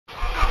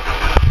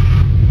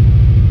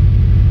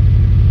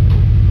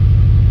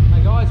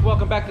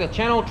back to the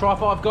channel,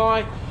 Trifive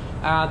guy.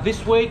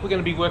 This week we're going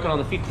to be working on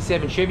the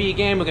 57 Chevy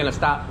again. We're going to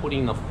start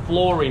putting the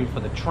floor in for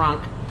the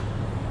trunk.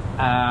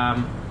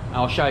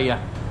 I'll show you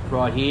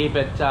right here,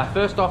 but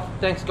first off,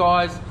 thanks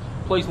guys.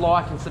 Please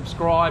like and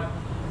subscribe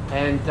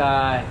and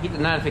hit the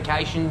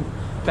notification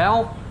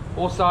bell.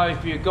 Also,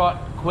 if you've got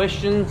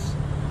questions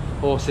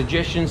or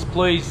suggestions,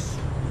 please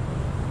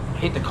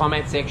hit the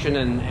comment section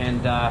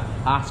and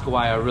ask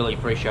away. I really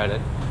appreciate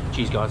it.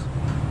 Cheers guys.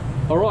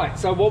 Alright,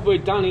 so what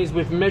we've done is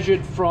we've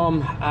measured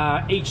from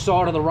each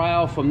side of the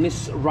rail, from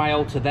this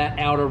rail to that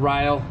outer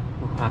rail,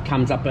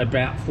 comes up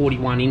about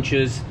 41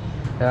 inches.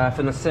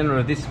 From the center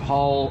of this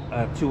hole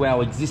to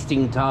our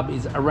existing tub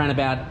is around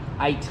about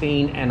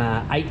 18 and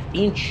an 1/8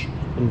 inch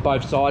on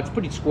both sides.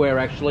 Pretty square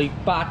actually,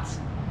 but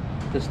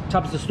the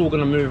tubs are still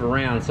going to move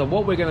around. So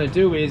what we're going to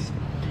do is,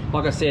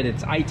 like I said,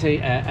 it's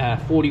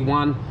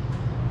 41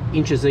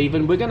 inches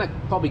even. We're going to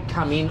probably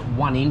come in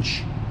 1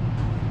 inch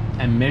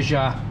and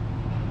measure,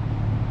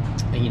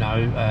 you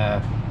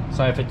know,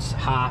 so if it's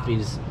half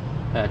is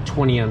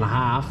 20 and a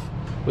half,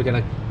 we're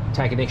going to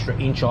take an extra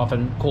inch off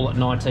and call it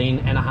 19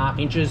 and a half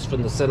inches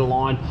from the center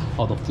line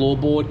of the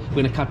floorboard. We're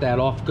going to cut that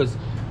off because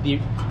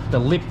the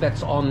lip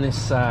that's on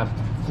this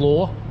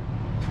floor,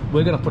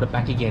 we're going to put it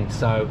back again.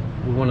 So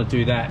we want to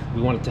do that.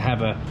 We want it to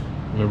have an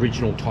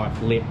original type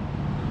lip,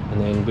 and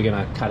then we're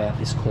going to cut out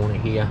this corner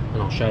here,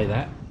 and I'll show you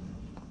that.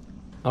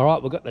 All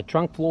right, we've got the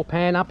trunk floor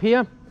pan up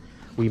here.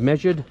 We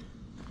measured,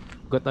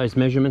 got those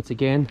measurements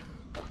again,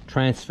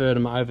 transferred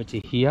them over to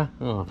here.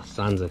 Oh,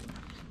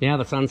 now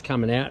the sun's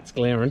coming out, it's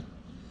glaring.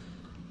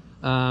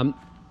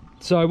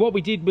 So what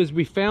we did was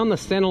we found the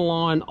center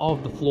line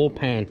of the floor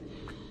pan.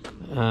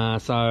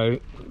 So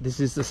this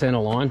is the center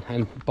line,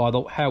 and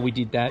how we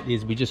did that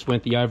is we just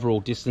went the overall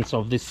distance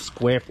of this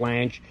square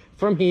flange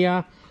from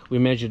here. We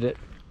measured it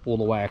all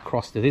the way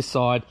across to this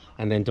side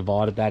and then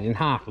divided that in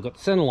half. We've got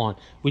the center line.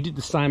 We did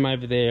the same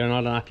over there, and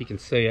I don't know if you can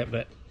see it,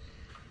 but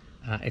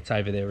it's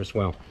over there as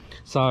well.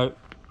 So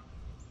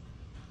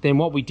then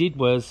what we did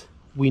was,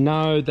 we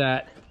know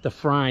that the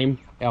frame,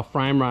 our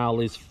frame rail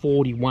is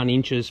 41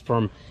 inches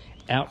from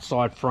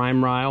outside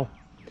frame rail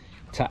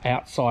to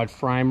outside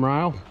frame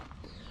rail,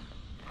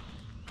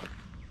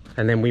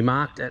 and then we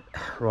marked it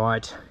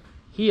right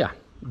here.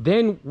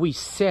 Then we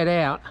set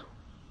out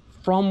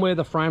from where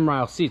the frame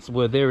rail sits,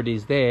 where there it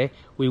is there,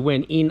 we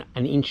went in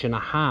 1.5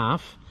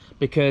 inches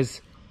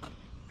because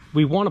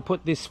we want to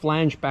put this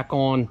flange back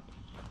on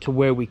to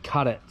where we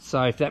cut it.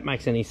 So if that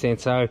makes any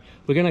sense, so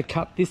we're going to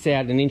cut this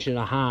out 1.5 inches,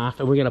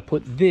 and we're going to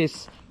put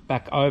this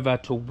back over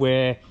to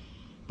where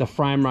the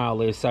frame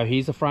rail is. So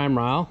here's the frame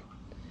rail,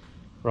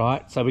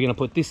 right? So we're going to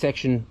put this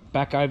section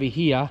back over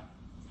here.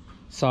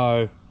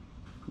 So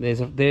this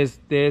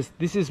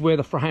is where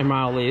the frame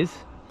rail is.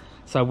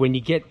 So when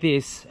you get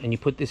this and you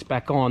put this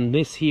back on,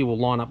 this here will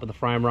line up with the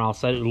frame rail,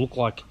 so it'll look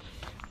like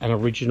an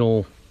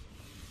original,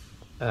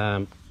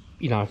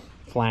 you know,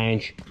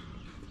 flange,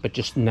 but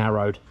just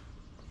narrowed.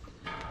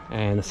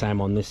 And the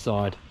same on this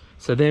side.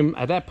 So then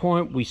at that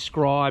point we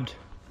scribed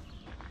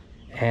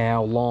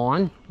our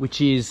line, which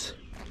is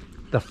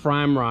the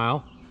frame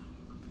rail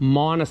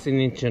minus 1.5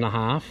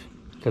 inches,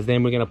 because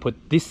then we're going to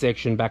put this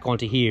section back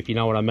onto here, if you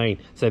know what I mean.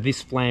 So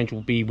this flange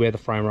will be where the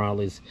frame rail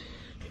is,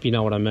 if you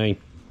know what I mean.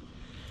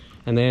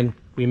 And then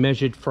we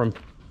measured from,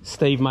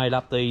 Steve made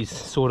up these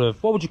sort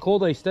of, what would you call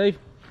these, Steve?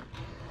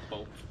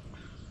 Bolts.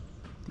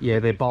 Yeah,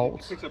 they're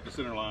bolts. Picks up the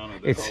center line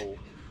of this hole.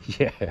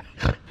 Yeah.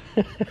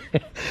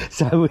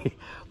 So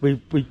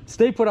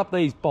Steve put up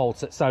these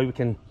bolts so we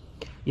can,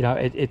 you know,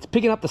 it's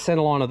picking up the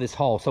center line of this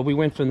hole. So we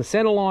went from the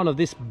center line of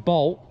this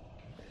bolt.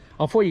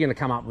 I thought you were going to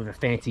come up with a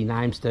fancy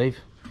name, Steve,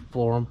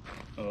 for them.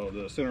 Oh,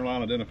 the center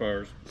line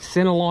identifiers.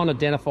 Center line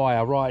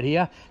identifier right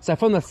here. So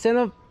from the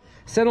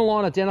center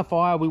line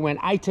identifier, we went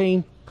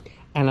 18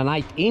 and an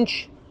 1/8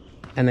 inch,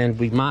 and then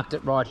we marked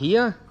it right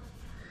here,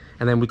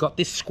 and then we got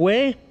this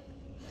square,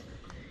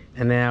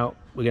 and now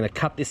we're going to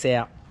cut this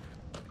out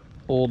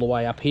all the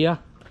way up here,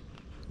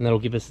 and that'll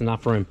give us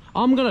enough room.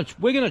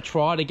 We're gonna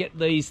try to get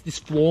this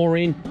floor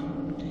in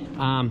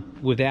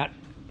without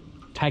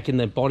taking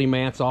the body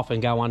mounts off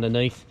and go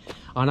underneath.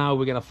 I know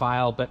we're gonna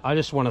fail, but I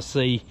just want to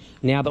see,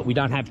 now that we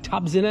don't have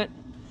tubs in it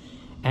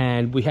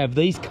and we have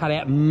these cut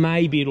out,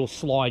 maybe it'll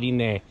slide in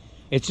there.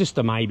 It's just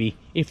a maybe.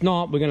 If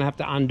not, we're gonna have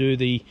to undo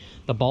the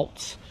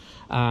bolts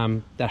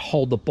that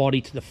hold the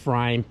body to the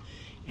frame,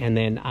 and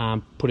then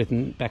put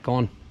it back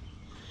on.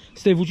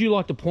 Steve, would you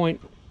like to point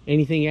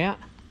anything out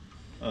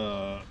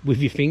with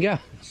your finger?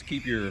 Just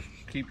keep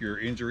your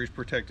injuries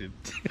protected.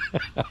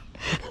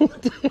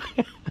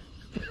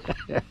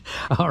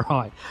 All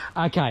right,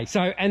 okay,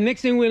 so and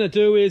next thing we're going to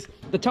do is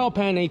the tail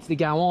pan needs to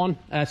go on,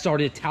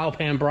 sorry, the tail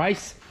pan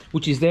brace,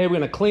 which is there. We're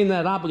going to clean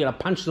that up. We're going to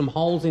punch some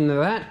holes into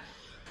that,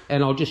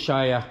 and I'll just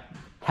show you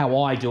how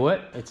I do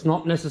it. It's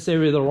not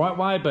necessarily the right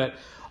way, but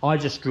I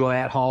just drill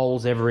out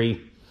holes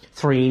every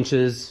 3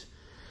 inches,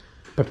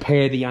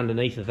 prepare the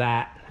underneath of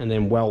that, and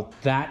then weld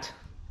that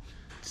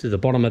to the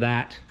bottom of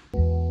that.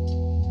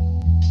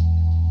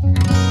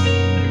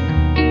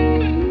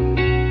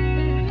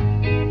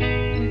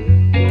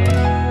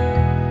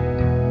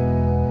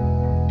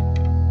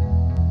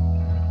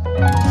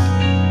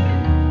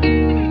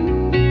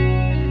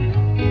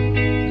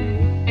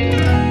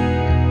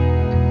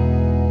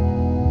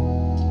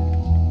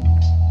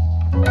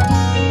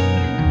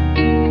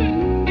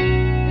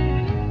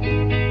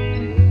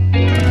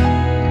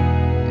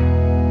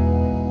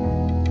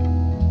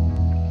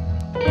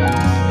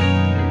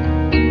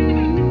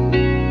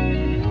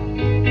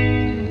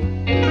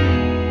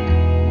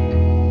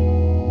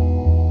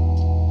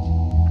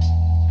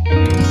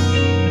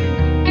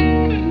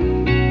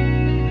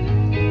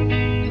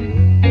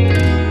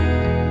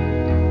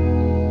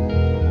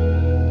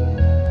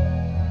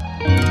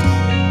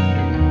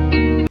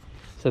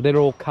 So they're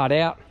all cut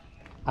out,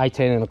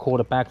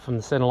 18¼ back from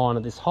the center line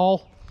of this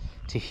hole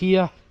to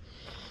here.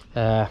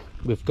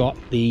 We've got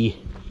the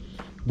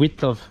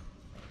width of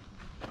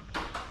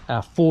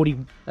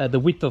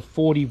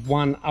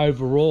 41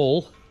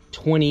 overall.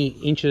 20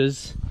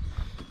 inches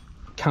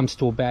comes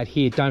to about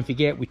here. Don't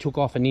forget we took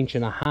off 1.5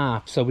 inches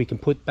so we can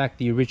put back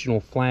the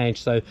original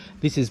flange. So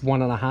this is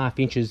 1.5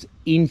 inches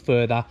in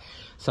further,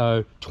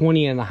 so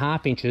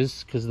 20.5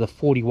 inches because of the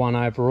 41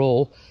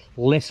 overall,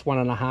 less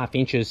 1.5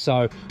 inches.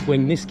 So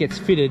when this gets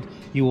fitted,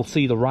 you will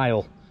see the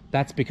rail.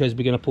 That's because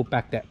we're going to put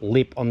back that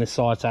lip on this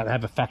side, so it'll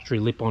have a factory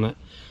lip on it.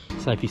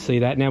 So if you see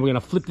that, now we're going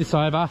to flip this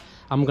over.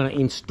 I'm going to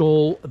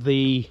install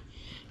the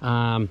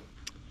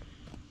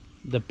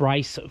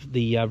brace,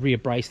 the rear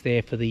brace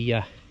there for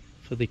the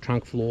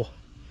trunk floor.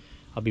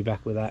 I'll be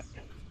back with that.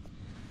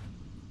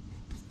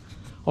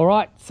 All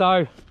right,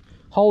 so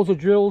holes are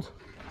drilled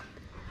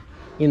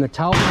in the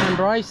tailbone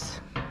brace,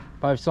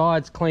 both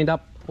sides, cleaned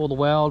up all the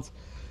welds.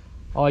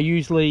 I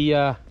usually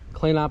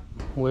clean up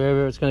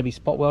wherever it's going to be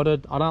spot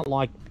welded. I don't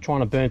like trying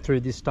to burn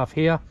through this stuff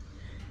here.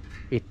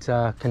 It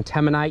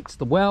contaminates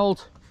the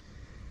weld,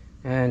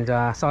 and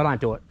so I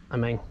don't do it. I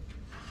mean,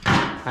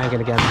 I ain't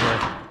going to go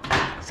anywhere.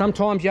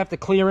 Sometimes you have the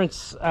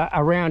clearance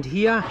around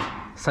here,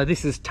 so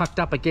this is tucked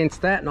up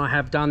against that, and I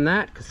have done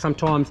that because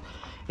sometimes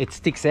it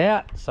sticks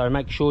out. So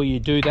make sure you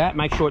do that.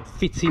 Make sure it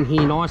fits in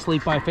here nicely,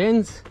 both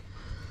ends.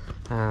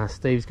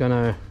 Steve's going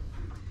to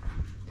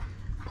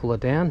pull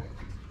it down,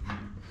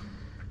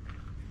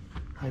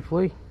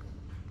 hopefully.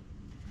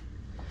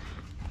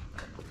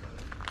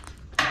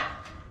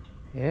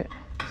 Yeah,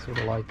 sort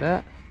of like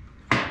that.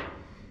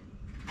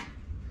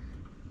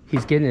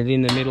 He's getting it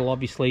in the middle,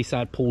 obviously,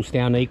 so it pulls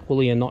down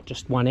equally and not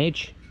just one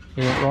edge.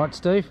 Isn't that right,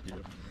 Steve? Yeah.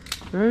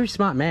 Very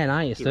smart man,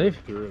 aren't you, Steve?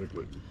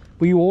 Theoretically.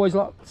 Were you always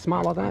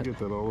smart like that? I get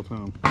that all the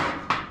time.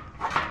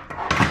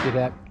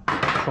 Without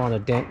trying to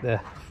dent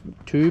the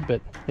tube,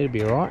 but it'll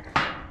be alright.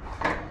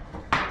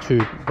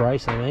 Tube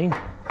brace, I mean.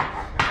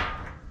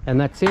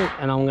 And that's it,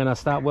 and I'm going to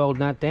start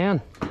welding that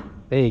down.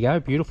 There you go,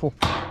 beautiful.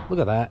 Look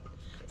at that.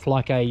 It's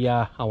like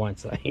a, I won't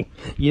say.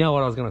 You know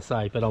what I was going to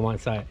say, but I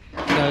won't say it.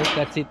 So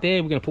that's it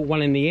there. We're going to put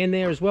one in the end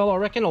there as well, I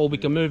reckon, or we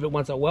can move it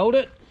once I weld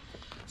it.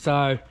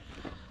 So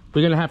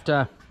we're going to have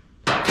to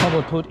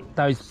probably put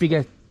those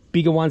bigger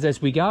ones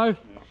as we go.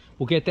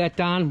 We'll get that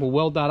done, we'll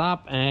weld that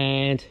up,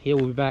 and here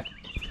we'll be back.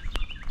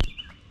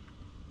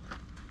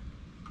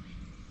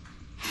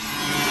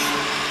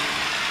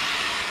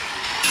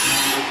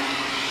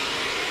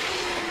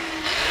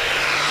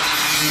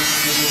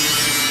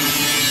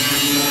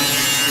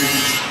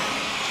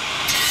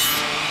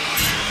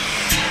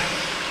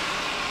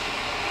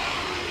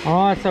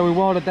 Alright, so we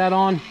welded that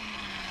on.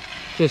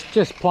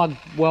 Just plug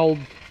weld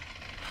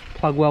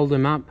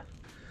them up.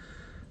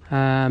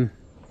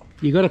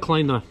 You got to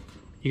clean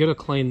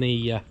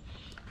the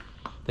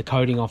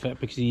coating off it,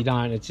 because you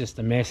don't, it's just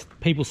a mess.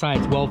 People say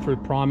it's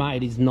weld-proof primer.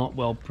 It is not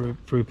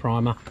weld-proof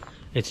primer.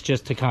 It's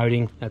just a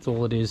coating. That's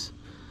all it is.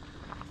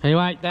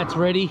 Anyway, that's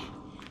ready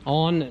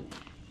on,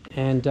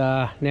 and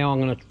now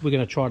we're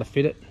gonna try to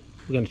fit it.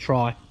 We're gonna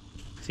try,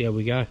 see how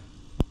we go.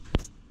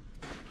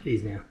 It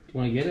is now. Do you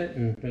want to get it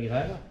and bring it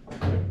over?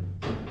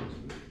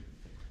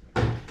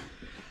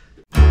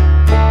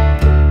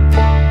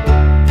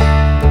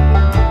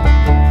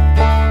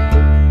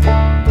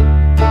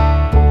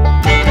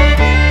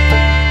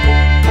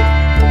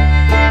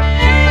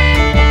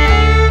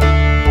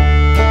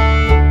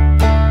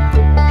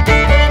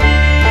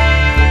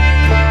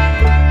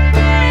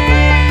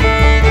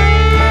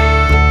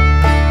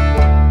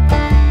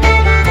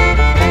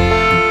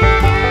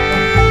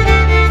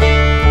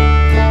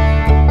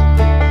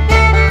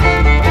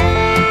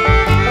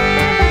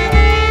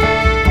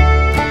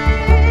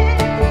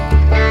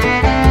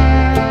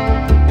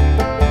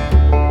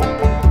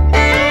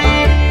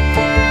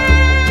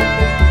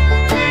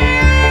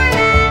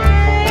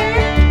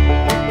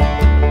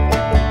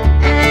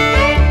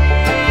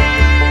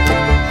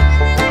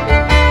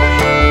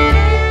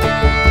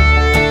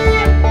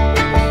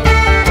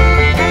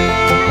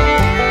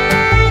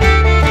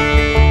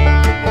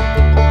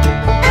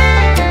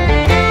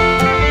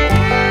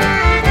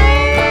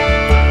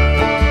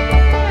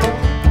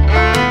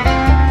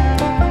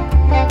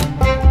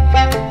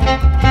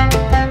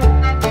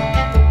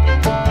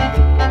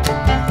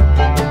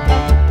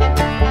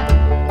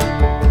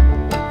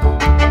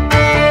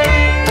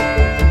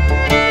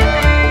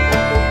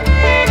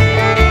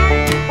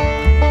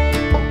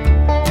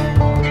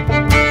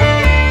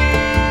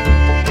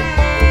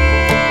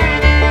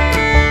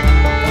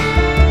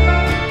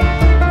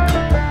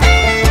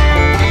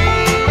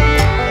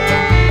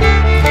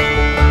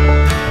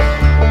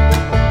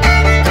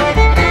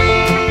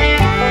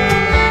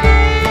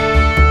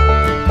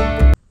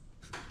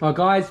 Well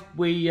guys,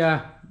 we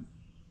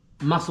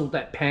muscled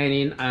that pan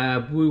in.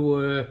 We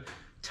were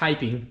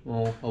taping,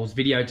 or I was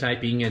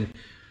videotaping, and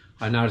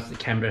I noticed the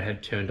camera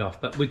had turned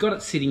off, but we got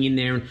it sitting in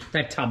there, and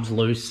that tub's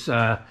loose.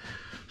 Show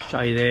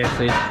you there,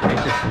 see,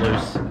 it's just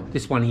loose.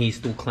 This one here's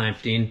still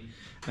clamped in.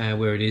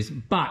 where it is.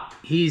 But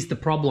here's the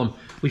problem.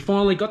 We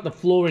finally got the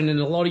floor in, and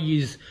a lot of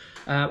yous,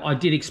 I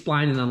did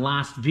explain in the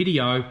last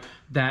video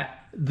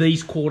that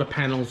these quarter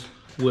panels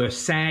were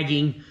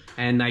sagging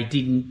and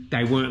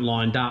they weren't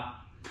lined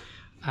up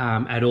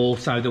at all,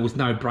 so there was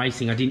no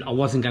bracing. I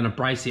wasn't going to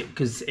brace it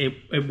because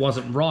it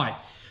wasn't right.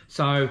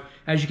 So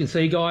as you can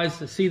see, guys,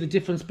 see the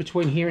difference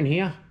between here and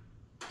here?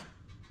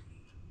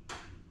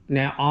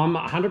 Now I'm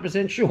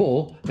 100%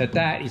 sure that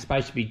that is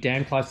supposed to be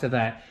damn close to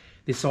that.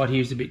 This side here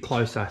is a bit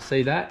closer.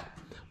 See that?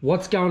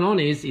 What's going on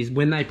is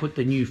when they put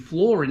the new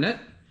floor in it,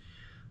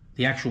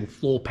 the actual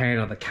floor pan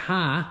of the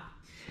car,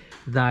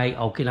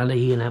 I'll get under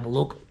here and have a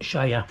look,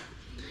 show you.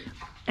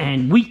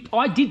 And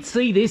I did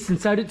see this,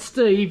 and so did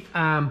Steve,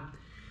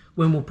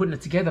 when we're putting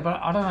it together, but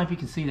I don't know if you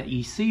can see that.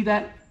 You see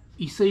that?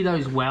 You see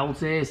those welds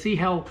there? See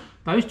how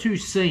those two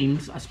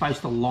seams are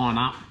supposed to line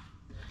up,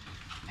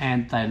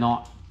 and they're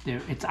not.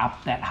 It's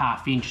up that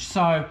 ½ inch.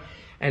 So,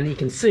 and you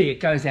can see it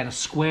goes out a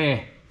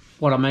square.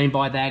 What I mean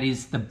by that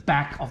is the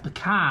back of the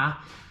car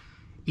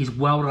is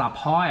welded up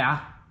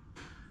higher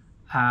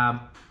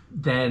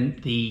than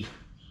the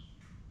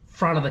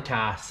front of the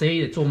car.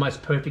 See, it's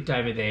almost perfect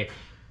over there.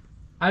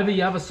 Over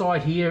the other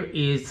side here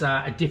is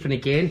different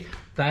again.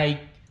 They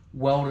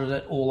welded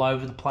it all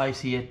over the place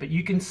here, but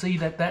you can see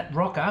that that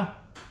rocker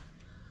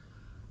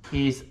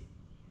is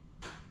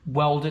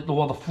welded,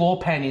 or the floor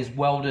pan is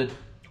welded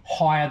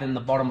higher than the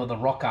bottom of the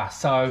rocker.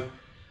 So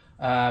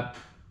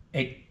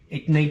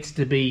it needs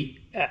to be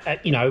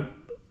you know,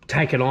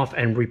 taken off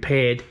and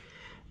repaired.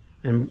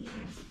 And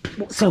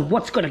so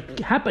what's going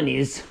to happen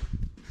is,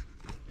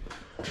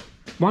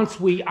 once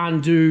we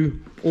undo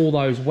all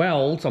those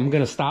welds, I'm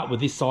going to start with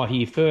this side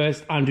here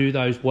first, undo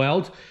those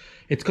welds.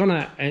 It's going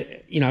to,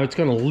 you know, it's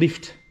going to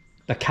lift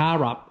the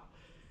car up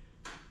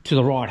to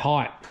the right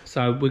height.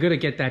 So we're going to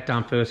get that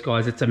done first,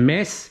 guys. It's a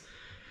mess,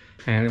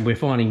 and we're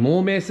finding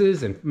more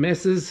messes and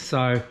messes.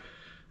 So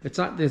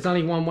there's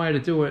only one way to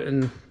do it,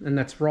 and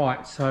that's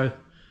right. So I'm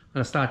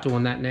going to start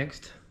doing that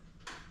next.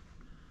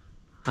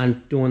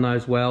 Undoing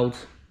those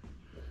welds,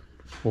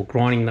 or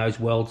grinding those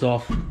welds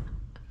off.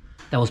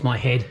 That was my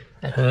head.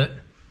 That hurt.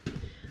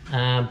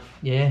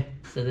 Yeah,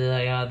 so there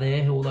they are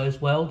there, all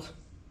those welds.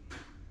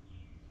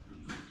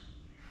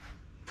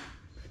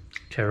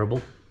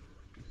 Terrible.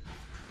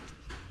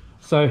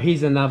 So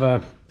here's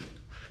another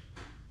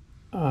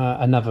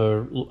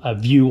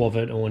view of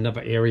it, or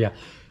another area.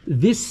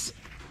 This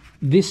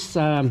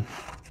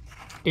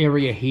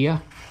area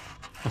here,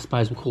 I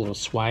suppose we'll call it a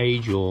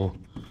swage or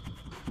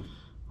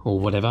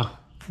whatever.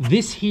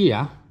 This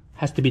here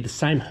has to be the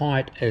same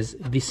height as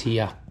this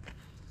here.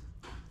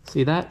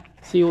 See that?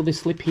 See all this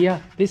slip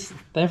here?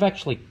 They've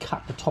actually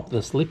cut the top of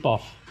the slip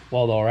off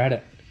while they were at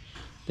it.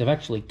 They've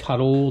actually cut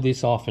all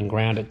this off and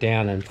ground it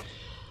down, and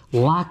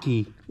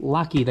lucky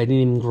they didn't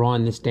even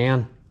grind this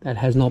down. That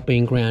has not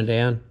been ground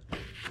down.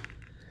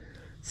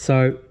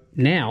 So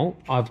now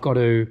I've got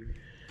to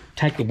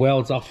take the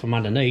welds off from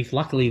underneath.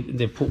 Luckily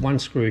they've put one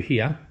screw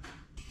here,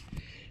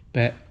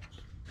 but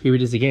here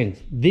it is again.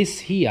 This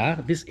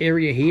here, this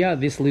area here,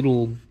 this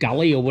little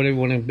gully or whatever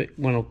you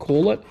want to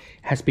call it,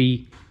 has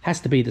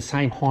to be the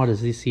same height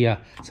as this here.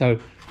 So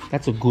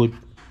that's a good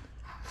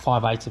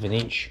 5/8 of an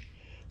inch.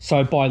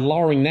 So by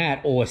lowering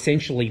that, or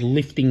essentially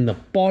lifting the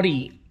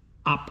body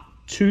up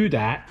to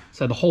that,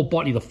 so the whole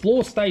body, the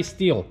floor stays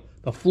still.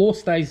 The floor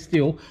stays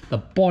still, the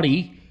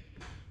body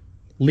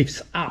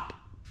lifts up.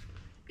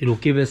 It'll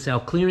give us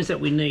our clearance that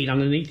we need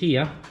underneath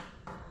here,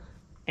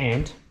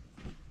 and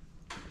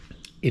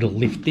it'll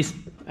lift this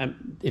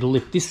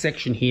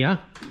section here.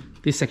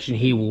 This section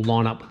here will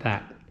line up with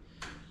that,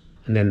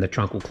 and then the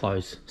trunk will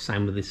close.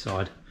 Same with this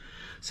side.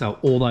 So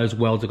all those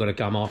welds are going to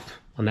come off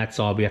on that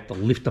side. We have to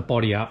lift the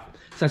body up.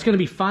 So it's going to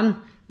be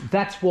fun.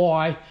 That's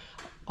why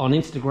on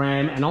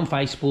Instagram and on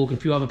Facebook and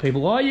a few other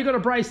people, oh, you got to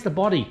brace the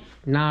body.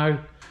 No,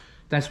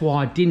 that's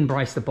why I didn't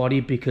brace the body,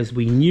 because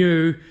we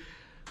knew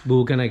we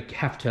were going to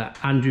have to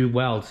undo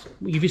welds.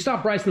 If you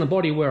start bracing the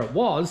body where it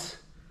was,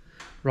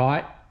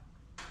 right,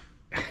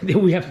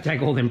 then we have to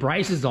take all them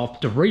braces off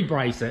to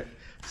re-brace it.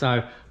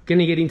 So going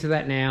to get into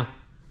that now,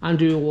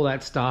 undo all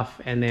that stuff,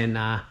 and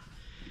then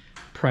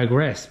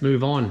progress,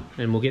 move on,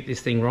 and we'll get this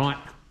thing right.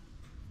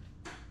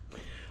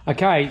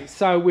 Okay,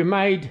 so we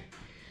made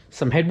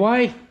some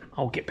headway.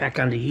 I'll get back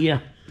under here.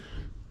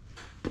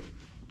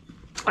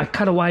 I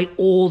cut away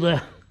all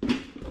the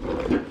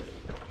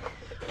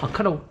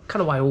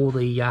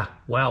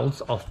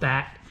welds off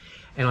that,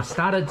 and we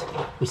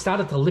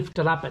started to lift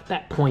it up at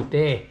that point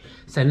there.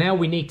 So now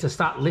we need to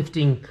start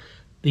lifting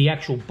the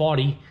actual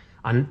body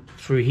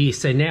through here.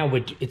 So now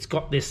it's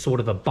got this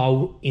sort of a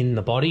bow in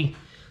the body,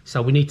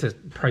 so we need to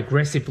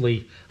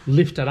progressively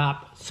lift it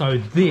up so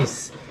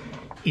this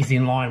is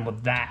in line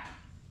with that.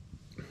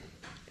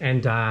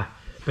 And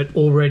but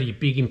already a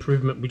big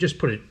improvement. We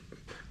just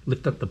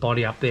lift up the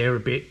body up there a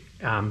bit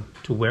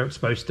to where it's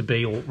supposed to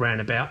be, or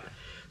roundabout.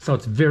 So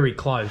it's very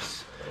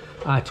close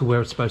to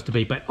where it's supposed to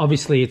be. But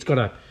obviously it's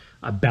got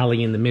a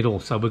belly in the middle,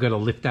 so we're going to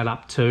lift that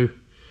up too.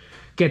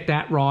 Get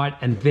that right,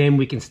 and then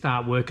we can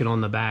start working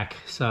on the back.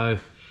 So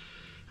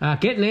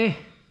Getting there.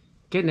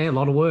 Getting there, a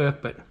lot of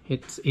work, but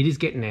it is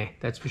getting there,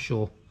 that's for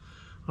sure.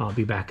 I'll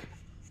be back.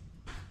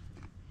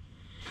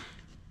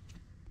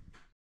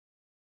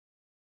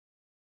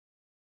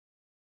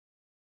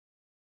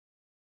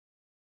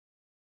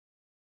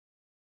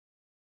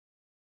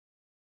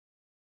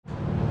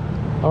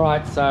 All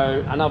right,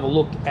 so another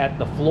look at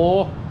the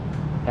floor,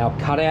 our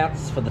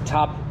cutouts for the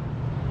tub.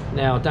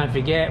 Now, don't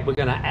forget, we're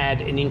gonna add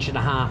 1.5 inches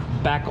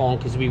back on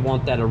because we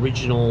want that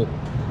original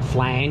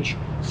flange.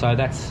 So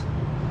that's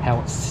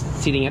how it's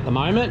sitting at the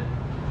moment.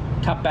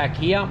 Cut back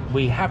here.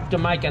 We have to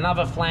make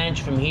another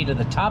flange from here to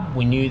the tub.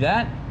 We knew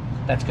that.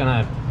 That's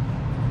gonna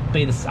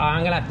be the,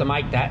 I'm gonna have to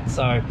make that,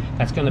 so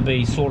that's gonna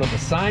be sort of the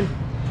same.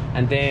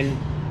 And then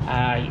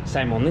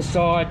same on this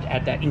side,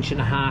 add that 1.5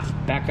 inches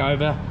back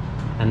over,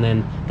 and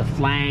then the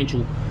flange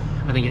will,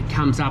 I think it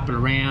comes up and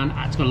around.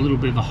 It's got a little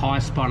bit of a high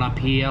spot up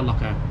here,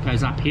 like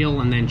goes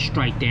uphill and then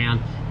straight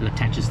down and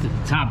attaches to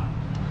the tub.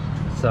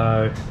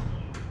 So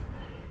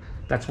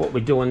that's what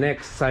we're doing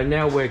next. So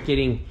now we're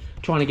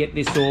trying to get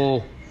this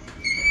all,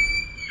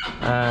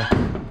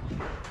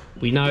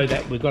 we know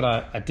that we've got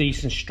a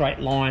decent straight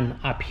line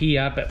up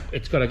here, but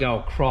it's got to go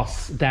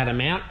across that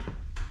amount.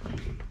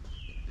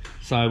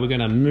 So we're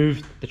going to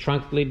move the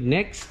trunk lid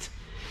next,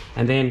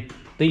 and then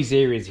these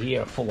areas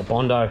here are full of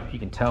Bondo. You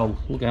can tell,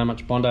 look how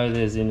much Bondo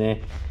there's in there,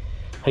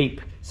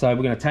 heap. So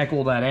we're going to take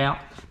all that out.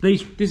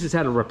 This has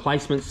had a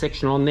replacement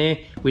section on there.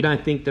 We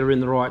don't think they're in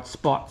the right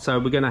spot, so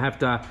we're going to have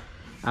to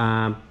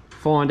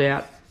find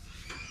out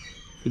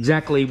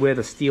exactly where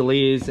the steel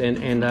is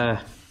and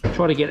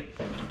try to get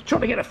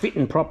it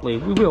fitting properly.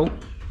 We will.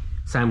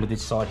 Same with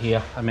this side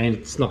here. I mean,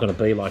 it's not going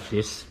to be like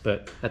this,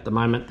 but at the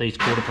moment these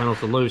quarter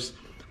panels are loose.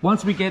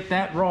 Once we get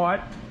that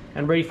right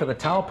and ready for the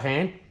tail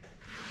pan,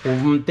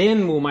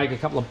 then we'll make a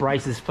couple of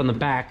braces from the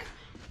back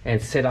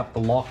and set up the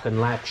lock and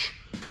latch.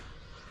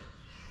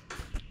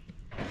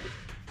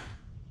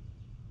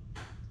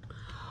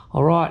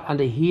 All right,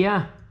 under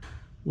here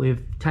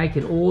we've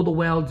taken all the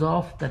welds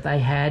off that they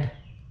had.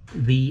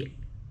 The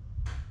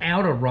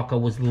outer rocker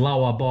was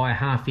lower by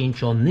 1/2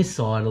 inch on this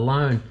side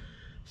alone,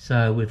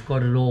 so we've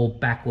got it all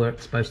back where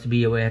it's supposed to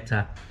be. We had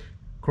to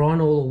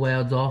grind all the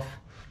welds off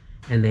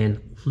and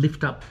then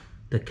lift up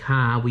the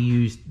car. We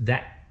used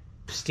that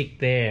stick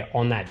there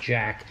on that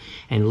jack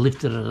and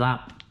lifted it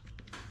up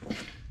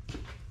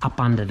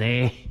under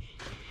there,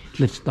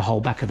 lifted the whole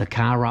back of the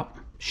car up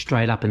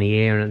straight up in the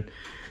air, and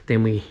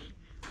then we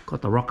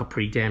got the rocker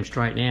pretty damn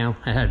straight now.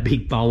 It had a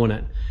big bow in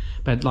it,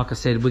 but like I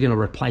said, we're going to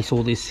replace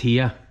all this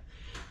here,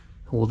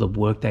 all the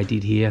work they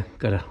did here.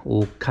 Got to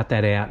all cut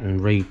that out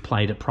and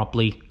replate it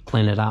properly,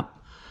 clean it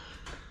up.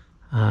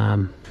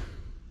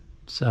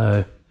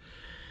 So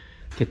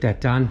get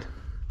that done.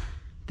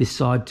 This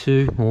side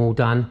too, all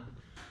done.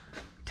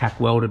 Tack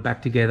welded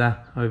back together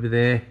over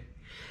there,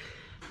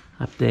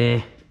 up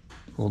there,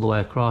 all the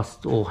way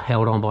across, all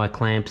held on by a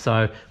clamp.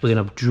 So we're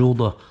going to drill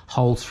the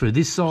holes through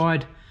this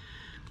side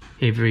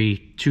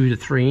every 2 to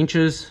 3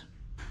 inches,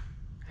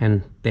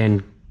 and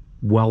then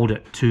weld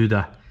it to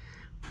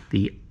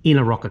the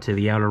inner rocker to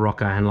the outer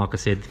rocker. And like I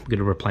said, we're going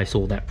to replace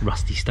all that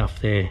rusty stuff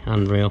there.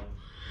 Unreal.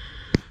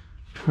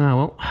 Oh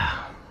well,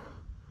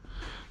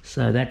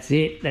 so that's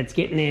it. That's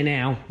getting there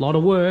now. A lot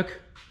of work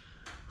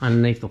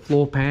underneath the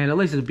floor pan. At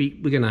least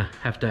we're gonna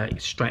have to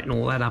straighten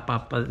all that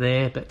up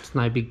there, but it's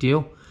no big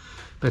deal.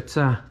 But it's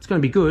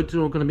gonna be good. It's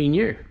all gonna be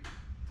new.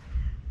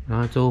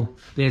 It's all,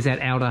 there's that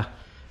outer,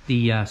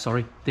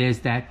 there's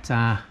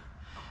that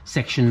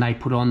section they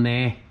put on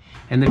there,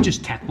 and they've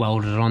just tack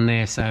welded it on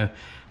there. So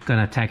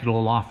gonna take it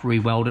all off,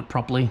 re-weld it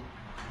properly.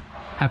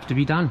 Have to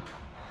be done.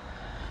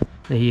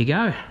 There you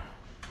go.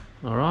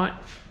 All right.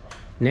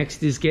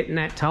 Next is getting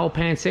that tail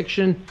pan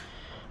section,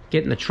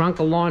 getting the trunk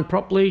aligned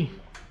properly.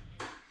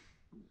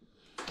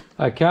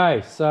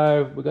 Okay,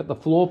 so we've got the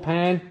floor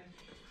pan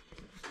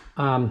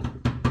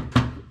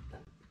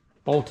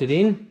bolted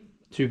in,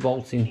 2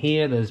 bolts in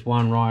here. There's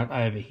one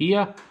right over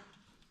here,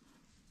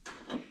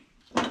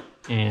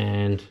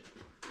 and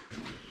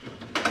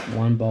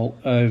 1 bolt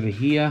over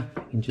here.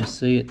 You can just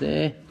see it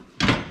there.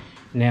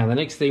 Now the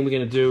next thing we're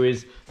going to do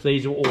is,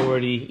 these are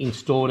already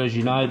installed, as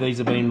you know. These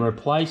have been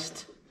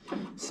replaced,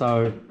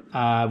 so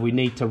we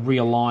need to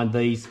realign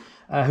these.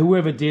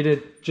 Whoever did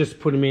it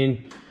just put them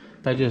in.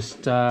 They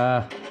just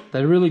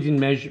they really didn't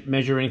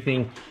measure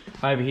anything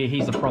over here.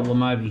 Here's the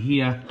problem over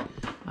here.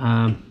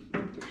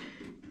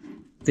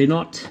 They're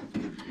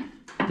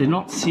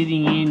not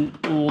sitting in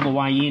all the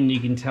way in. You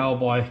can tell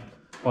by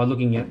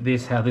looking at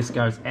this, how this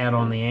goes out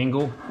on the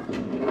angle.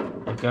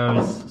 It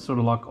goes sort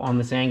of like on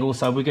this angle.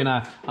 So I'm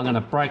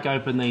gonna break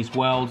open these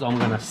welds. I'm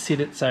gonna sit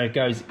it so it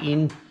goes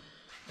in.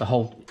 The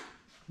whole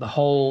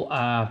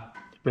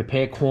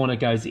repair corner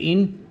goes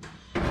in.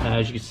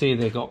 As you can see,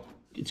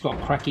 it's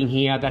got cracking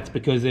here. That's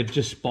because they've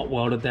just spot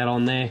welded that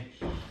on there,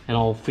 and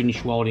I'll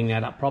finish welding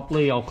that up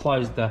properly. I'll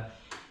close the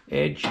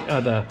edge,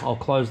 I'll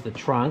close the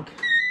trunk.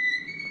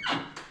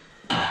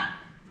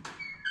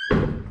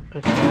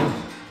 Okay.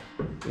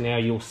 Now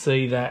you'll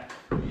see that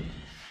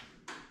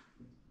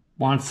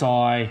once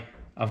I've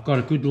got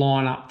a good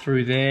line up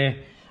through there,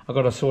 I've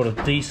got a sort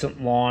of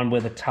decent line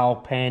where the tail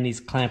pan is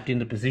clamped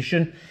into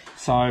position.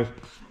 So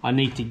I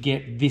need to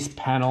get this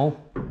panel,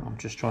 I'm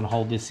just trying to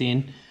hold this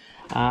in.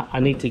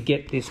 I need to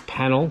get this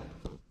panel,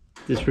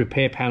 this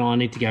repair panel, I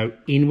need to go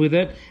in with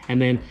it.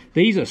 And then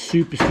these are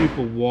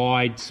super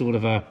wide, sort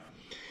of a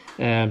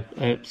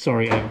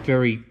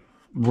very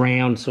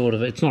round sort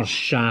of, it's not as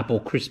sharp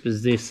or crisp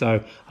as this.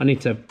 So I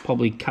need to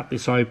probably cut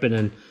this open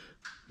and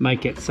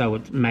make it so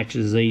it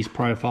matches these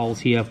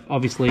profiles here.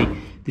 Obviously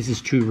this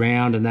is too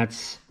round, and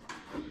that's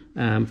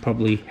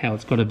probably how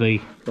it's got to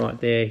be right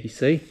there, you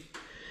see.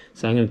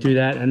 So I'm going to do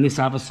that, and this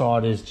other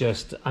side is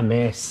just a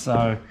mess,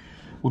 so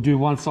we'll do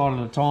one side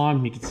at a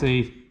time. You can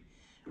see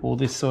all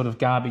this sort of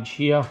garbage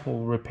here. We'll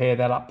repair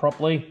that up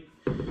properly.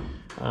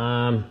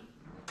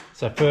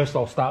 So first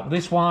I'll start with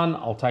this one.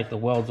 I'll take the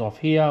welds off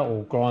here,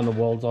 or grind the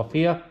welds off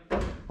here.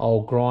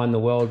 I'll grind the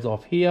welds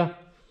off here,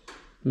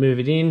 move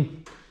it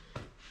in,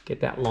 get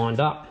that lined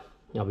up.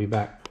 I'll be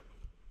back.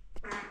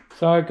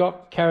 So I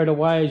got carried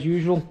away as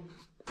usual.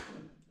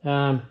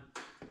 Got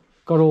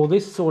all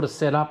this sort of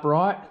set up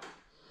right.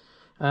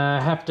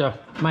 Have to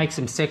make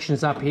some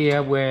sections up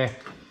here where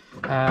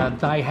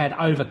they had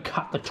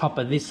overcut the top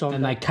of this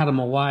and they cut them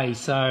away.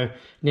 So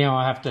now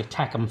I have to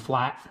tack them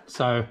flat.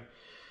 So,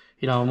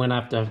 you know, I'm going to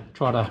have to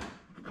try to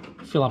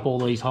fill up all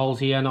these holes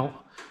here. And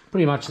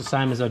pretty much the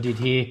same as I did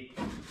here.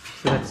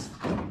 So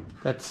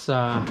that's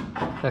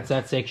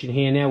that section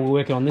here. Now we're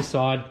working on this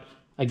side.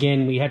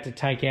 Again, we had to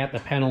take out the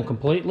panel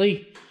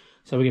completely.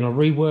 So we're going to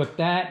rework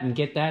that and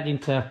get that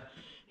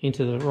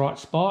into the right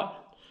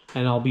spot.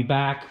 And I'll be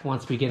back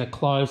once we get it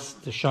close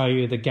to show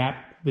you the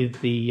gap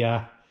with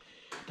the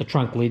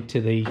trunk lid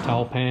to the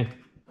tail pan.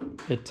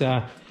 But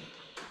yeah,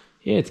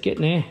 it's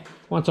getting there.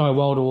 Once I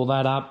weld all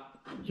that up,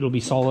 it'll be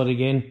solid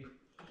again.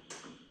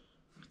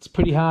 It's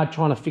pretty hard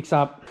trying to fix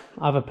up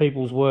other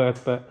people's work,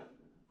 but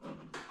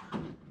you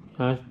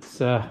know,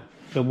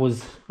 if it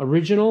was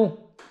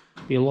original,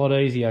 it'd be a lot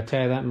easier, I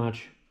tell you that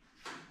much.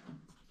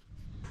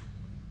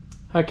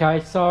 Okay,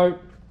 so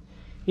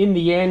in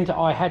the end,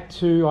 I had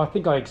to, I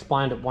think I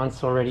explained it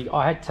once already,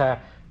 I had to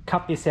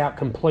cut this out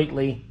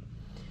completely.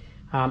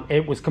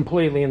 It was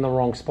completely in the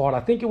wrong spot.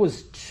 I think it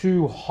was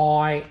too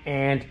high,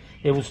 and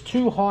it was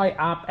too high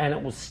up, and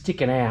it was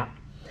sticking out,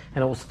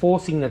 and it was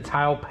forcing the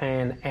tail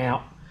pan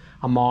out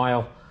a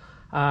mile.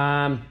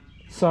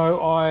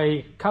 So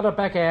I cut it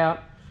back out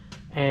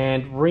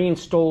and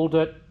reinstalled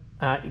it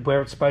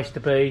where it's supposed to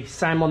be.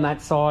 Same on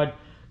that side,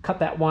 cut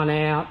that one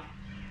out,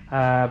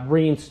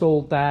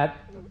 reinstalled that.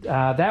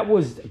 That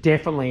was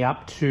definitely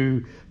up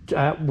too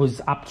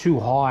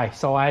high,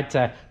 so I had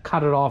to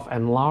cut it off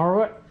and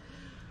lower it.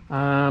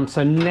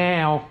 So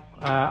now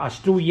I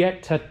still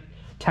yet to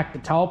tack the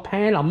tail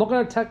pan. I'm not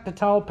going to tack the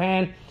tail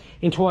pan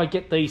until I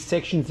get these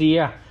sections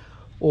here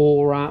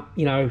or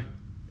you know,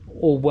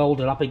 all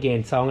welded up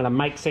again. So I'm going to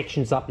make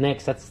sections up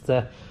next. That's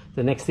the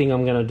next thing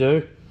I'm going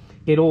to do.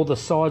 Get all the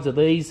sides of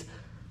these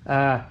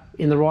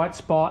in the right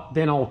spot.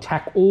 Then I'll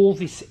tack all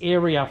this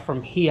area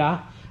from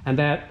here, and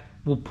that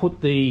will put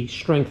the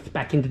strength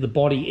back into the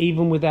body.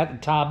 Even without the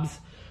tubs,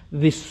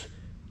 this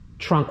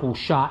trunk will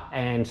shut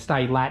and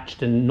stay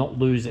latched and not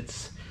lose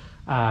its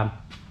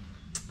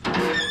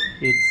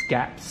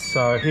gaps.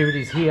 So here it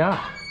is here.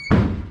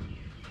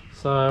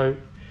 So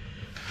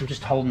I'm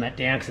just holding that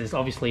down because there's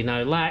obviously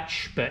no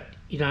latch, but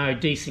you know,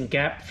 decent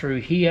gap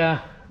through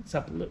here. It's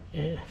up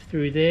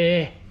through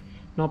there,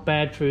 not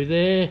bad through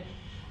there,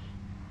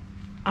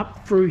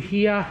 up through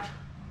here,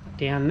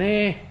 down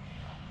there,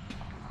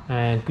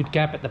 and good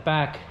gap at the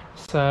back.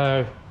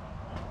 So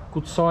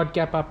good side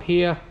gap up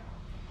here.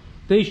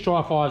 These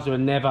Trifives were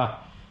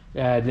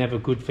never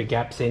good for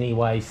gaps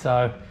anyway.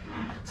 So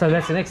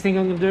that's the next thing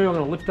I'm going to do. I'm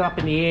going to lift it up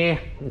in the air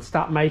and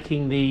start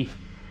making the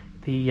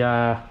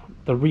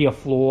rear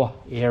floor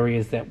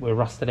areas that were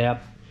rusted out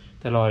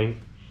that I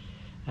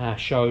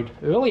showed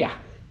earlier.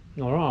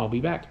 All right, I'll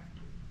be back.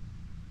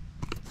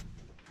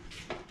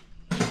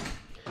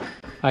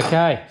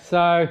 Okay,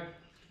 so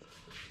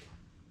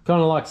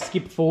kind of like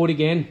skip forward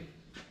again.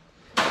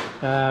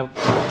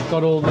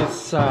 Got all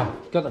this,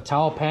 got the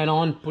tail pan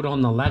on, put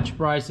on the latch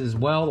brace as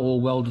well,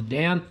 all welded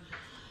down.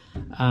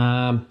 Like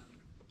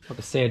I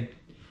said,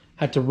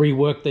 had to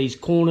rework these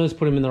corners,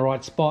 put them in the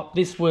right spot.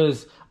 This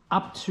was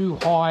up too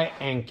high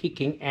and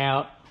kicking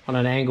out on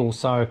an angle,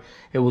 so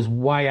it was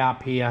way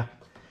up here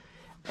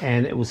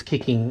and it was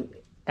kicking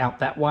out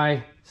that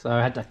way, so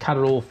I had to cut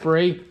it all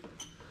free.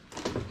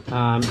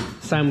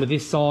 Same with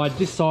this side.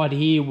 This side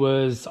here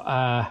was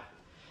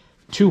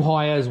too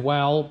high as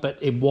well, but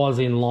it was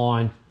in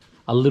line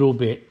a little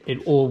bit.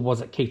 Or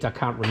was it kicked? I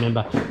can't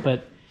remember.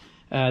 But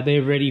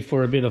they're ready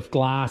for a bit of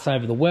glass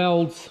over the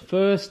welds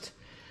first.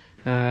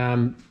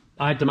 I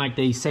had to make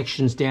these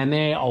sections down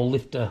there. I'll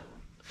lift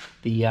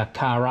the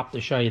car up to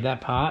show you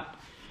that part.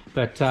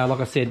 But like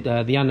I said,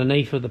 the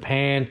underneath of the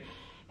pan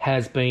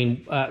has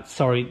been,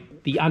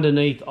 the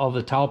underneath of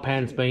the tail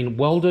pan's been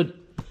welded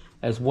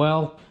as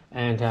well.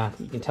 And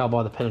you can tell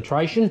by the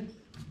penetration.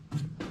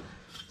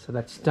 So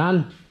that's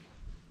done.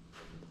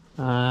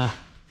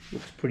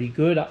 Looks pretty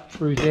good up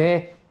through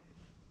there.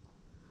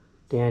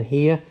 down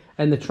here,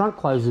 and the trunk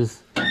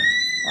closes.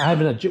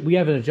 We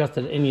haven't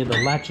adjusted any of the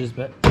latches,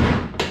 but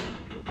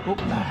oh,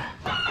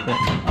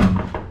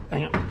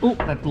 hang on. Oh,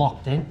 that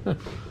locked in.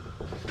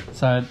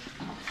 So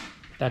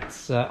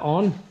that's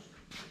on,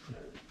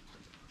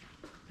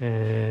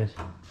 and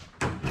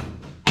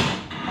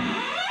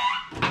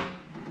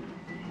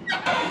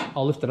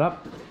I'll lift it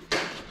up.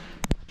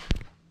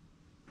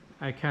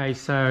 Okay,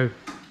 so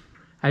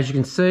as you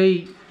can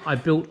see, I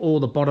built all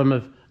the bottom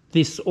of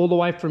this all the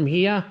way from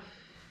here.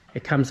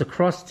 It comes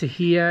across to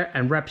here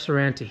and wraps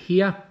around to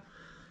here.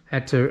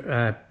 Had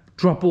to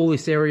drop all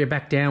this area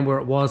back down where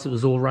it was. It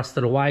was all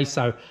rusted away,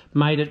 so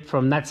made it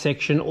from that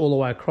section all the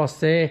way across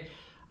there,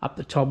 up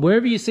the top.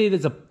 Wherever you see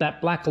there's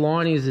that black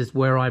line is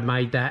where I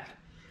made that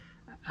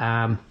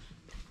the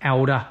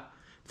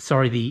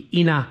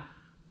inner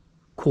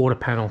quarter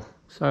panel.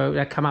 So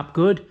that come up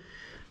good.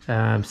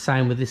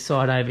 Same with this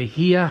side over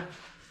here.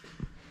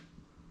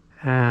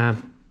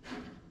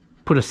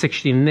 Put a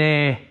section in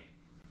there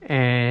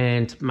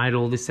and made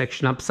all this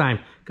section up. Same,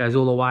 goes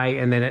all the way,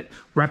 and then it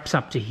wraps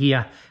up to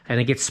here and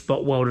it gets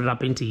spot welded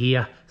up into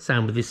here.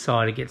 Same with this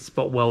side, it gets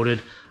spot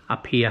welded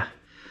up here.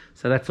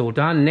 So that's all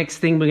done. Next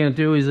thing we're going to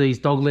do is these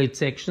dogleg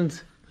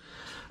sections.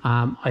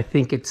 I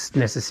think it's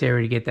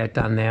necessary to get that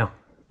done now.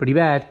 Pretty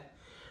bad.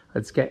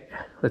 Let's get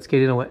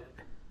into it.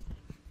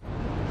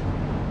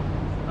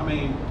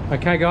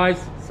 Okay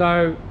guys,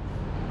 so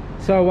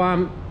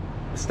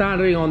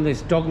starting on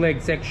this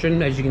dogleg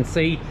section, as you can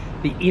see,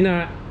 the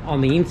inner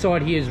on the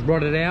inside here is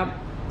rotted out.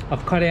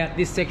 I've cut out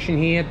this section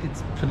here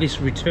for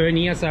this return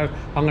here, so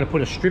I'm going to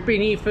put a strip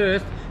in here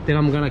first, then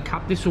I'm going to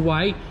cut this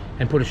away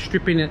and put a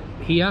strip in it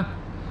here,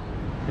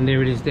 and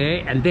there it is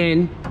there. And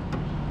then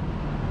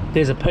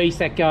there's a piece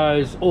that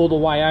goes all the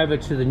way over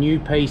to the new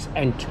piece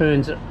and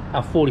turns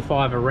a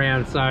 45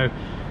 around. So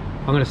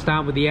I'm going to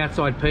start with the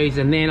outside piece,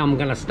 and then I'm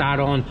going to start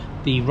on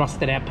the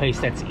rusted out piece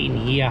that's in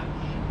here,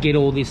 get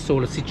all this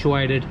sort of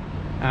situated.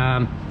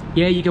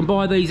 Yeah, you can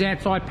buy these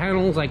outside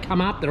panels, they come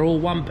up, they're all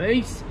one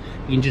piece.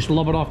 You can just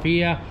lob it off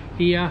here,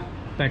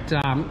 but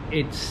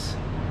it's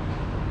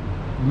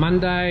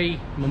Monday,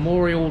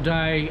 Memorial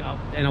Day,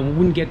 and I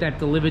wouldn't get that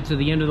delivered to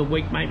the end of the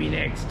week, maybe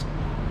next.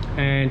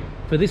 And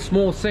for this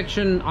small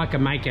section, I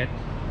can make it.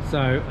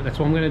 So that's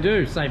what I'm gonna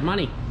do, save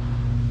money.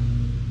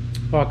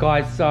 All right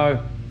guys,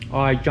 so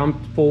I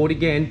jumped forward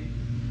again.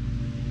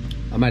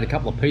 I made a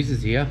couple of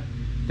pieces here.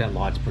 That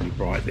light's pretty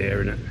bright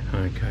there, isn't it?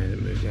 Okay,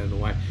 that moves out of the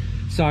way.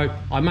 So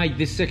I made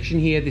this section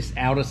here, this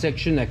outer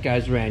section that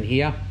goes around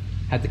here.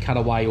 Had to cut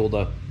away it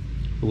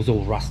was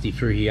all rusty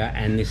through here,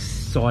 and this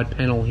side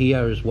panel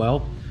here as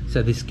well.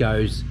 So this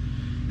goes,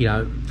 you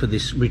know, for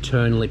this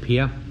return lip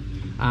here.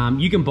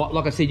 You can buy,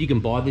 like I said, you can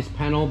buy this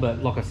panel,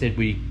 but like I said,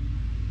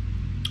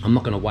 I'm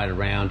not gonna wait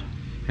around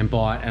and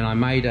buy it. And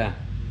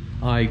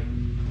I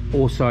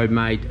also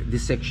made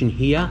this section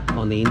here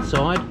on the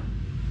inside.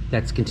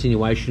 That's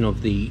continuation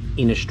of the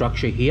inner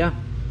structure here.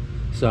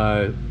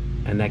 So,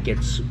 and that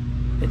gets,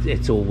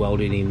 it's all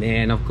welded in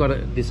there. And I've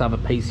got this other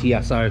piece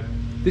here. So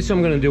this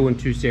I'm going to do in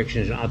two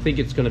sections. I think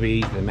it's going to be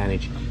easy to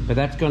manage, but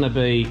that's going to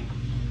be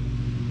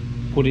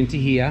put into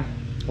here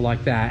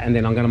like that, and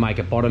then I'm going to make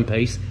a bottom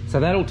piece. So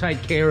that'll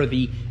take care of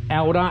the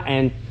outer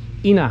and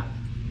inner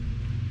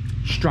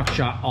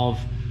structure of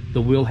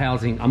the wheel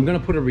housing. I'm going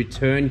to put a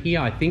return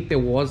here. I think there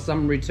was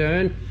some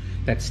return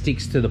that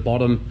sticks to the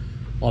bottom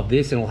of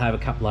this, and it'll have a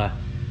couple of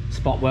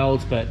spot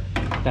welds, but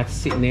that's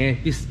sitting there.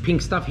 This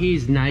pink stuff here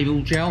is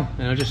naval gel,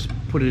 and I just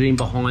put it in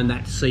behind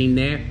that seam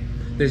there.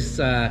 There's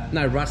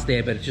no rust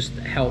there, but it just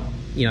helped,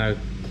 you know,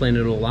 clean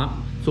it all up.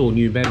 It's all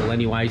new metal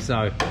anyway,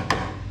 so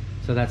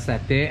that's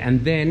that there.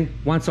 And then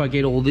once I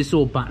get all this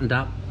all buttoned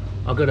up,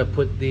 I've got to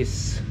put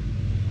this,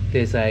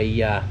 there's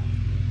a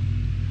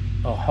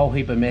whole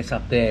heap of mess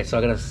up there, so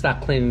I've got to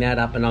start cleaning that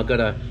up, and I've got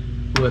to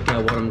work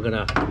out what I'm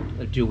gonna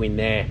do in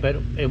there, but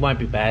it won't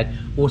be bad.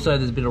 Also,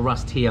 there's a bit of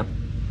rust here.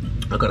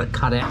 I've got to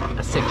cut out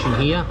a section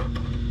here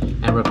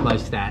and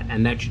replace that,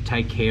 and that should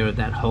take care of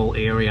that whole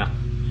area.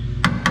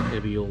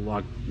 It'll be all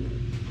like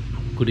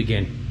good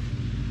again.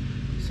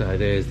 So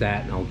there's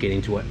that, and I'll get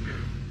into it.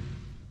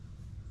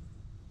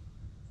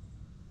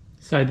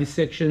 So this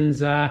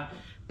section's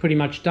pretty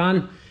much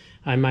done.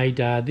 I made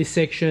this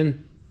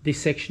section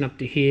up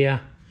to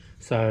here.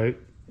 So,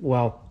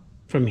 well,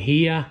 from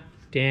here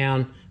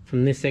down,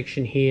 from this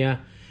section here,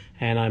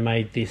 and I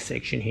made this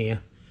section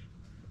here.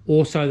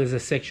 Also, there's a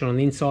section on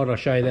the inside, I'll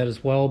show you that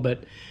as well,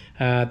 but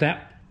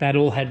that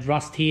all had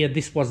rust here.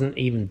 This wasn't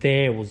even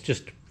there, it was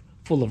just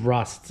full of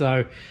rust.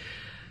 So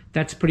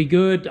that's pretty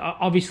good.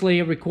 Obviously,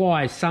 it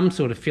requires some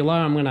sort of filler.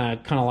 I'm gonna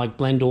kind of like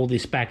blend all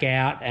this back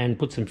out and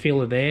put some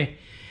filler there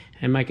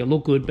and make it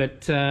look good,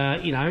 but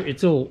you know,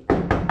 it's all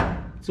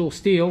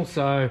steel,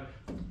 so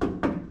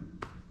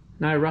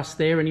no rust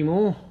there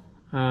anymore.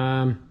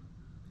 Yeah,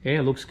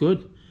 it looks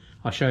good.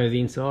 I'll show you the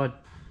inside.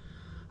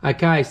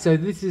 Okay, so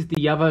this is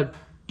the other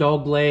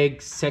dog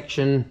leg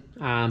section.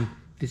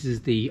 This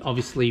is the,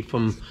 obviously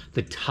from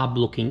the tub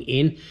looking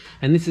in,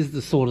 and this is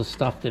the sort of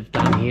stuff they've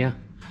done here.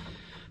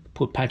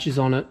 Put patches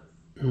on it,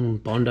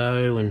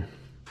 Bondo and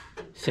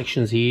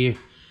sections here,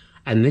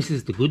 and this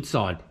is the good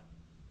side.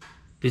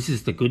 This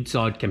is the good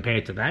side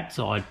compared to that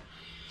side.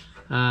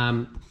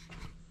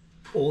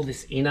 All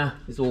this inner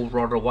is all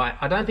rotted away.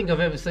 I don't think I've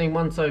ever seen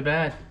one so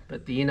bad,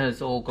 but the inner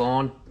is all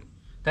gone.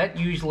 That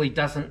usually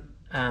doesn't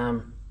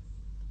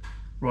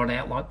rot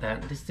out like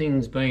that. This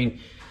thing's been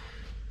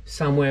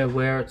somewhere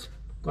where it's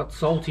got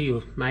salty,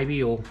 or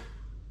maybe, or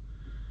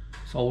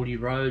salty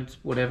roads,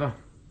 whatever.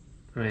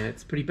 I mean,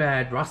 it's pretty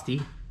bad,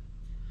 rusty.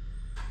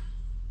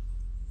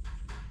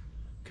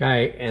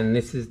 Okay, and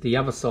this is the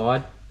other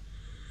side.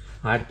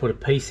 I had to put a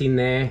piece in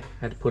there. I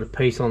had to put a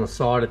piece on the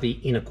side of the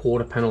inner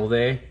quarter panel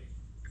there.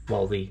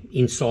 Well, the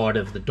inside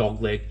of the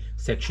dog leg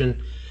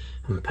section.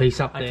 And a piece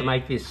up there to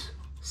make this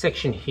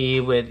section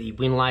here where the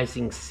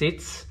windlacing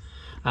sits.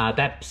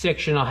 That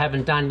section I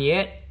haven't done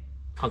yet.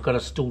 I've got to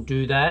still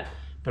do that,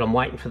 but I'm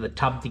waiting for the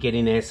tub to get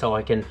in there so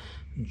I can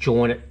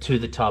join it to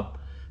the tub.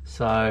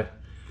 So,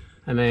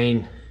 I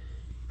mean,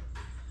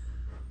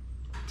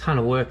 ton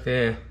of work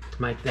there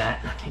to make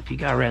that. If you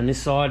go around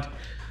this side,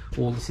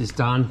 all this is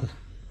done.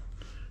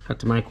 Had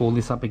to make all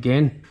this up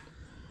again.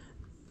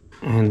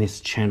 And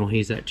this channel,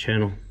 here's that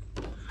channel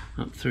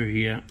up through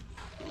here.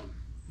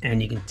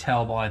 And you can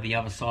tell by the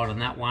other side on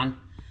that one,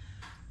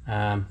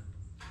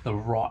 the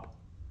rot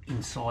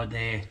inside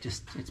there,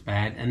 just, it's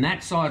bad. And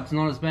that side's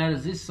not as bad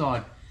as this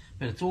side,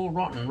 but it's all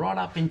rotten right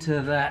up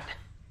into that.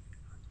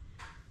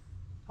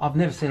 I've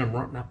never seen them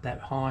rotten up that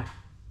high.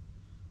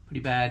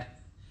 Pretty bad.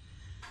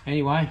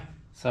 Anyway,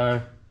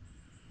 so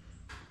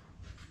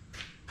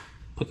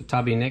put the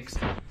tub in next.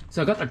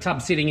 So I got the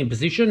tub sitting in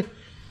position.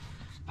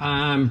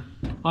 I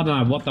don't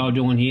know what they were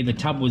doing here. The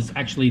tub was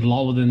actually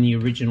lower than the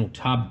original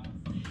tub.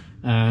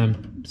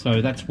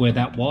 So that's where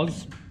that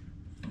was.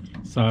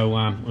 So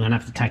I'm gonna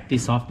have to take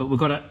this off, but we've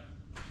got it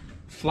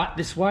flat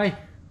this way.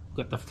 We've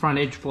got the front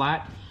edge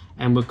flat,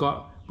 and it's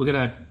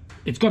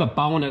got a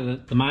bowen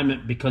at the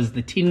moment because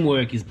the tin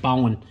work is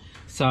bowen.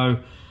 So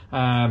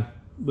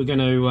we're going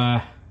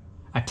to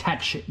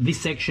attach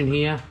this section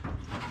here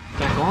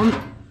back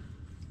on.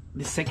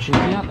 This section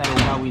here,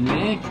 that'll go in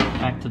there,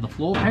 back to the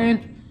floor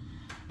pan,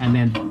 and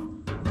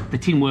then the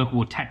tin work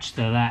will attach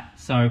to that.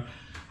 So I'm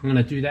going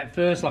to do that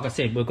first. Like I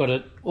said, we've got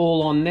it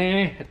all on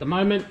there at the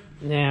moment.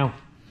 Now,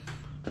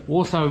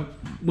 also,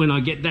 when I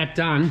get that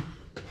done,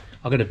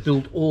 I've got to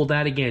build all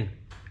that again,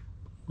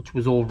 which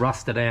was all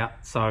rusted out.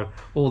 So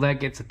all that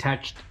gets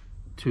attached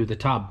to the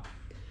tub,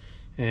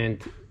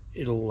 and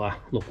it'll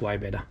look way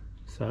better.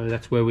 So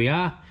that's where we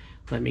are.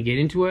 Let me get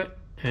into it,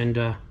 and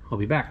I'll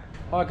be back.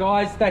 Alright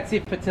guys, that's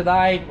it for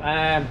today.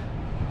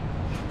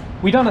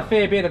 We've done a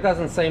fair bit. It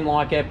doesn't seem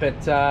like it, but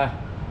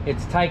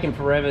it's taken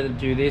forever to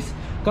do this.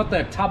 Got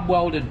the tub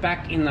welded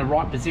back in the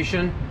right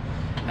position.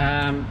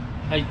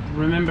 I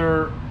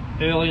remember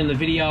earlier in the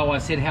video I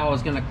said how I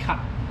was going to cut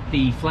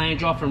the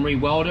flange off and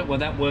re-weld it. Well,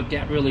 that worked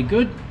out really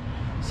good.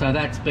 So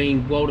that's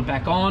been welded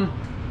back on.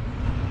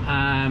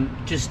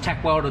 Just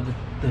tack welded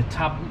the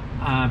tub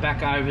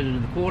back over to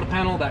the quarter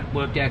panel. That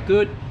worked out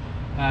good.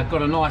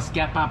 Got a nice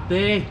gap up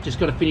there. Just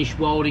got to finish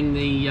welding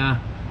the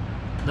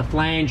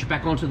flange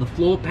back onto the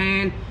floor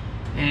pan,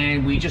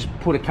 and we just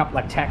put a couple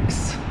of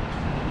tacks.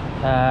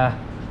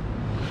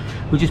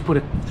 We just put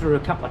it through a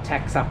couple of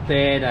tacks up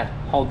there to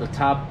hold the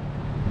tub,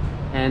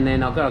 and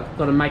then I've got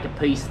to make a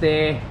piece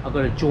there. I've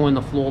got to join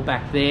the floor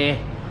back there.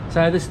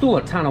 So there's still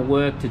a ton of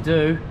work to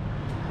do.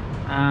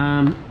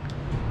 I'll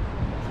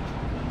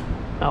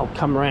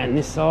come around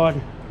this side.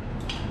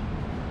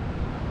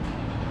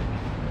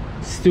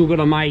 Still got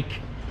to make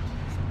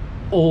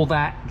all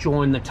that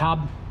join the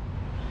tub.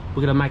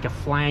 We're going to make a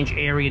flange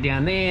area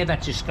down there.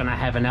 That's just going to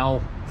have an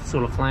L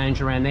sort of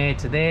flange around there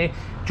to there.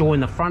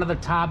 Join the front of the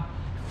tub.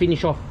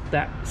 Finish off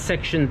that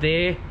section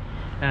there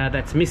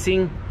that's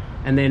missing,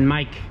 and then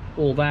make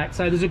all that.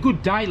 So there's a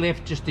good day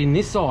left just in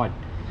this side,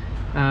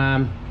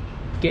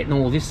 getting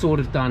all this sort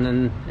of done,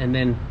 and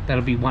then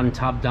that'll be one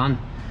tub done,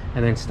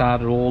 and then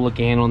start it all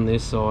again on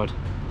this side.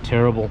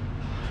 Terrible.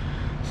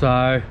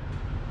 So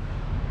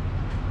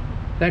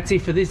that's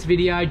it for this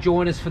video.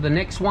 Join us for the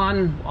next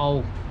one.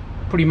 I'll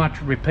pretty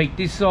much repeat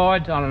this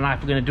side. I don't know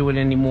if we're going to do it in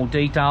any more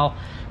detail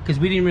because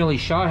we didn't really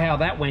show how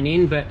that went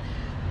in, but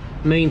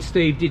me and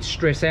Steve did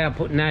stress out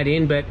putting that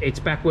in. But it's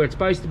back where it's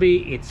supposed to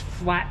be. It's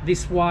flat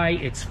this way,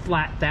 it's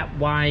flat that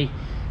way.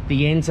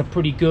 The ends are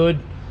pretty good.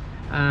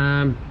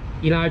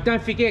 You know,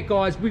 don't forget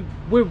guys,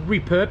 we're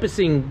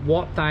repurposing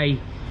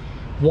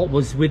what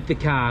was with the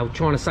car. We're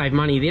trying to save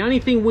money. The only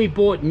thing we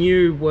bought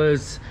new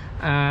was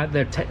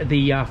the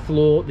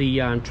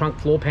trunk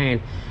floor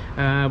pan.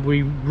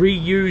 We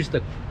reused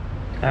the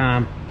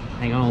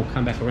hang on, I'll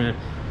come back around.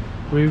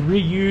 We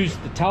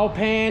reused the tail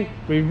pan,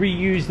 we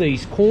reused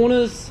these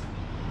corners.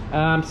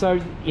 So,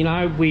 you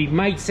know, we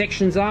made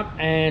sections up,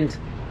 and,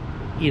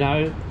 you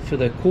know, for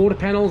the quarter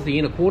panels, the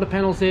inner quarter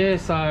panels there.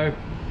 So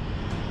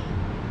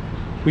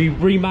we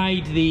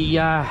remade the,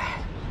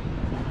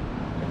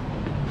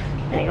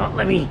 hang on,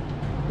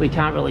 we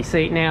can't really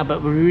see it now,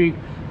 but we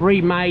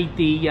remade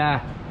the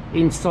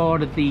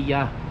inside of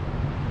the,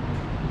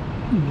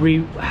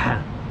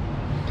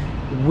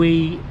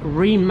 we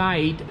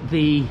remade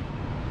the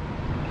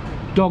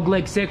dog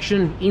leg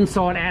section,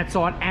 inside,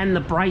 outside, and the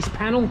brace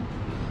panel.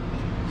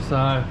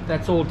 So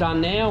that's all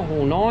done now,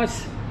 all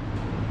nice.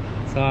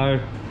 So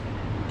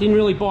didn't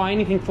really buy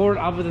anything for it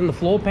other than the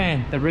floor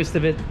pan. The rest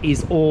of it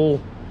is all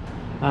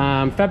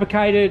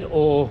fabricated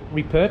or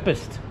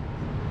repurposed.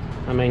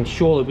 I mean,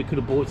 surely we could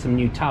have bought some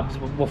new tubs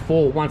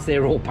before. Once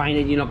they're all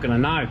painted, you're not going to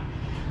know.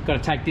 Got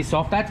to take this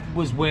off. That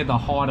was where the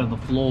height of the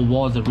floor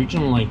was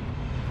originally.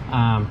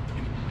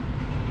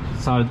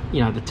 So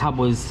you know, the tub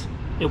was,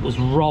 it was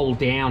rolled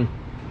down.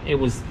 It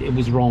was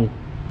wrong.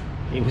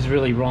 It was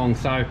really wrong.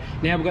 So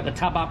now we've got the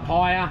tub up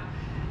higher.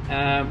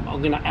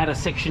 I'm going to add a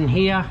section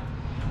here.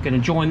 Going to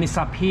join this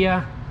up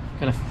here.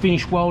 Going to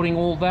finish welding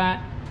all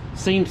that,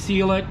 seam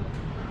seal it,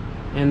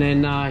 and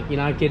then you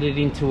know, get it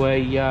into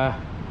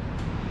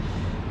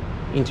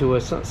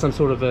some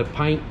sort of a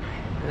paint.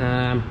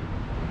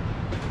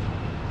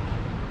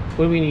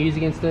 What are we going to use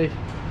again, Steve?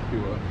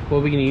 What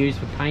are we going to use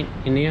for paint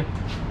in there?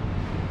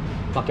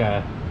 Like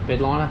a bed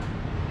liner?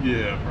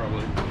 Yeah,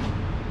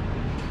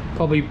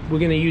 Probably we're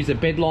going to use a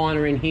bed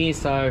liner in here,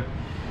 so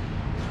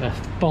a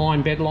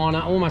fine bed liner,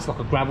 almost like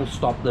a gravel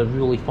stop, the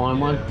really fine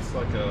one. Yeah, it's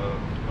like a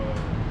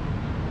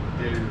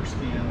deader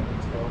skin.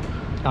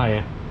 Oh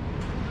yeah.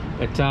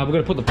 But we're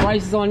going to put the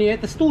braces on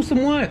yet. There's still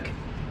some work.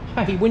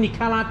 Hey, when you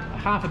cut up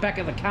half the back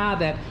of the car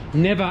that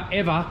never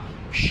ever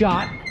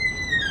shut.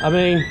 I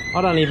mean,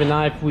 I don't even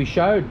know if we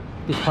showed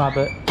this part,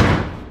 but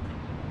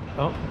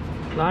oh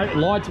no,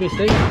 lied to me,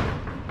 Steve.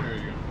 There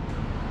you go.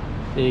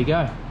 There you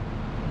go.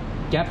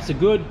 Gaps are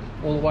good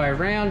all the way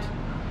around.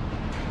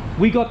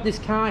 We got this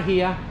car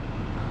here,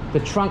 the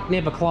trunk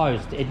never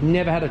closed. It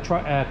never had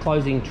a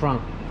closing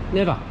trunk,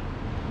 never.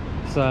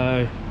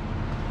 So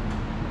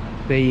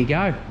there you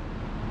go.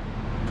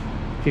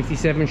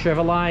 57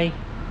 Chevrolet,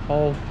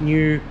 whole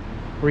new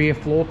rear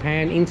floor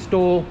pan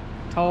install,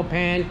 tail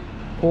pan,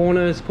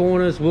 corners,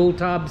 wheel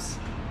tubs.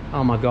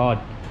 Oh my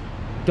god,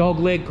 dog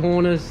leg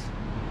corners.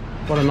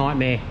 What a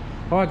nightmare.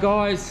 All right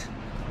guys,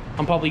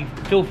 I'm probably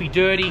filthy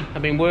dirty.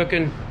 I've been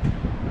working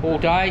all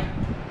day.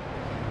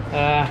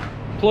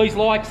 Please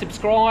like,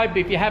 subscribe.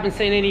 If you haven't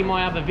seen any of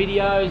my other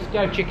videos,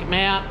 go check them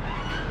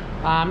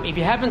out. If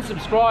you haven't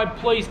subscribed,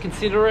 please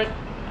consider it.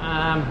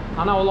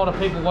 I know a lot of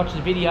people watch the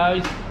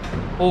videos,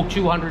 all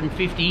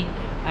 250,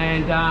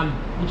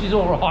 and which is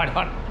all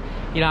right.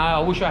 You know, I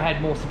wish I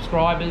had more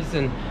subscribers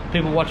and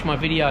people watch my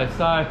videos.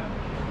 So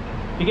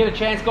if you get a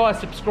chance, guys,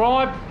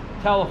 subscribe,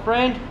 tell a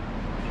friend,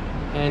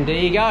 and there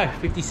you go,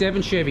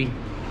 57 Chevy.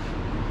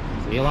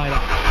 See you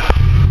later.